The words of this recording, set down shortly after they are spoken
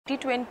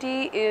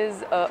80-20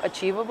 is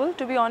achievable,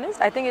 to be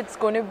honest. I think it's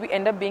going to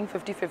end up being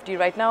 50-50.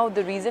 Right now,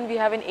 the reason we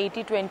have an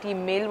 80-20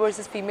 male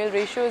versus female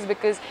ratio is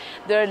because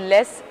there are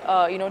less,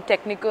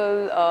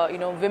 technical,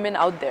 women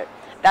out there.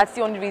 That's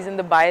the only reason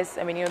the bias,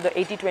 the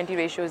 80-20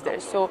 ratio is there.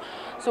 So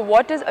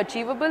what is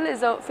achievable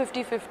is a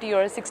 50-50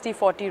 or a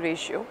 60-40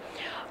 ratio.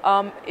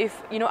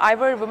 If I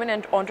were a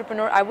women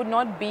entrepreneur, I would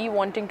not be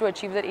wanting to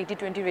achieve that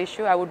 80-20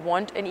 ratio. I would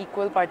want an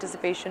equal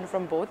participation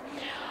from both.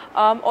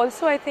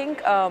 Also, I think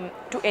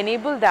to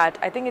enable that,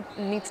 I think it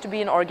needs to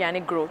be an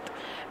organic growth,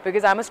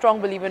 because I'm a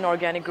strong believer in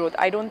organic growth.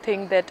 I don't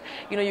think that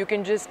you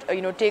can just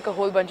take a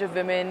whole bunch of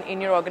women in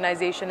your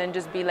organization and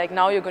just be like,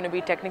 now you're going to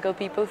be technical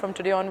people from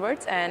today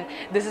onwards, and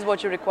this is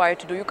what you're required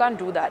to do. You can't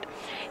do that.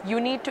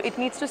 It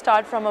needs to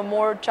start from a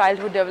more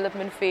childhood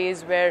development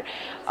phase, where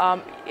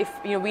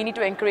we need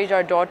to encourage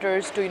our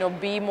daughters to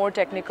be more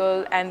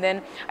technical, and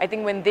then I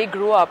think when they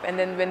grow up and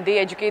then when they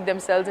educate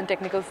themselves in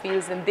technical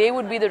fields, then they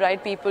would be the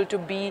right people to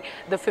be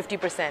the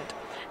 50%,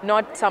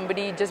 not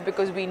somebody just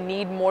because we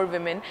need more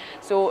women.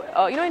 So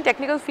in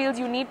technical fields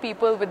you need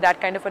people with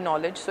that kind of a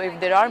knowledge. So if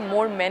there are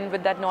more men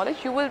with that knowledge,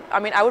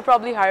 I would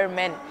probably hire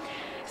men.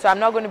 So I'm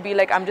not going to be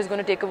like, I'm just going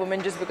to take a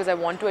woman just because I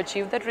want to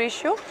achieve that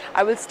ratio.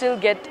 I will still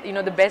get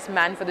the best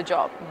man for the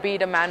job, be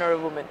it a man or a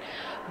woman.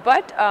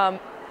 But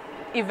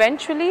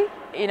eventually,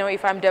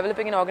 if I'm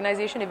developing an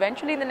organization,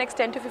 eventually in the next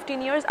 10 to 15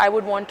 years, I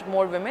would want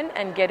more women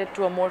and get it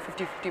to a more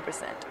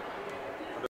 50-50%.